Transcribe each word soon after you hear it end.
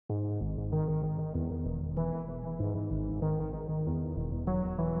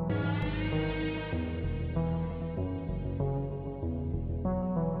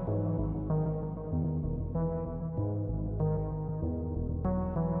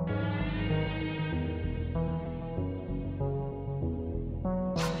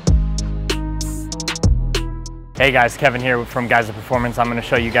Hey guys, Kevin here from Geiser Performance. I'm going to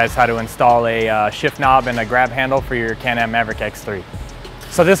show you guys how to install a shift knob and a grab handle for your Can-Am Maverick X3.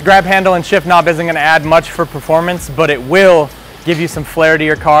 So this grab handle and shift knob isn't going to add much for performance, but it will give you some flair to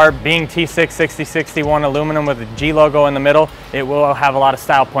your car. Being T6 6061 aluminum with a G logo in the middle, it will have a lot of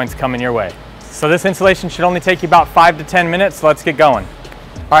style points coming your way. So this installation should only take you about 5 to 10 minutes. So let's get going.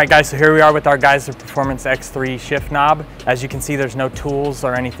 All right guys, so here we are with our Geiser Performance X3 shift knob. As you can see, there's no tools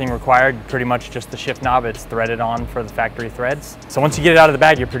or anything required, pretty much just the shift knob. It's threaded on for the factory threads. So once you get it out of the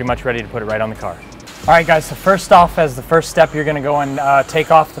bag, you're pretty much ready to put it right on the car. All right guys, so first off, as the first step, you're gonna go and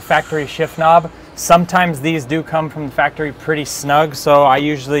take off the factory shift knob. Sometimes these do come from the factory pretty snug, so I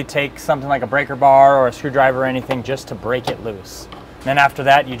usually take something like a breaker bar or a screwdriver or anything just to break it loose. And then after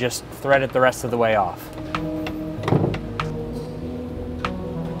that, you just thread it the rest of the way off.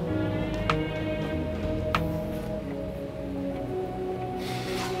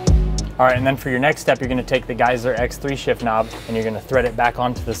 All right, and then for your next step, you're gonna take the Geiser X3 shift knob and you're gonna thread it back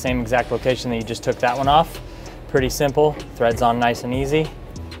onto the same exact location that you just took that one off. Pretty simple, threads on nice and easy.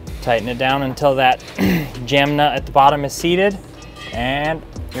 Tighten it down until that jam nut at the bottom is seated and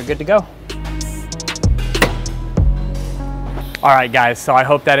you're good to go. All right guys, so I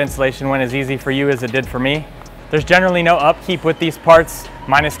hope that installation went as easy for you as it did for me. There's generally no upkeep with these parts,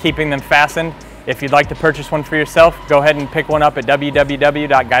 minus keeping them fastened. If you'd like to purchase one for yourself, go ahead and pick one up at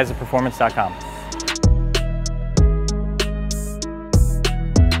www.geiserperformance.com.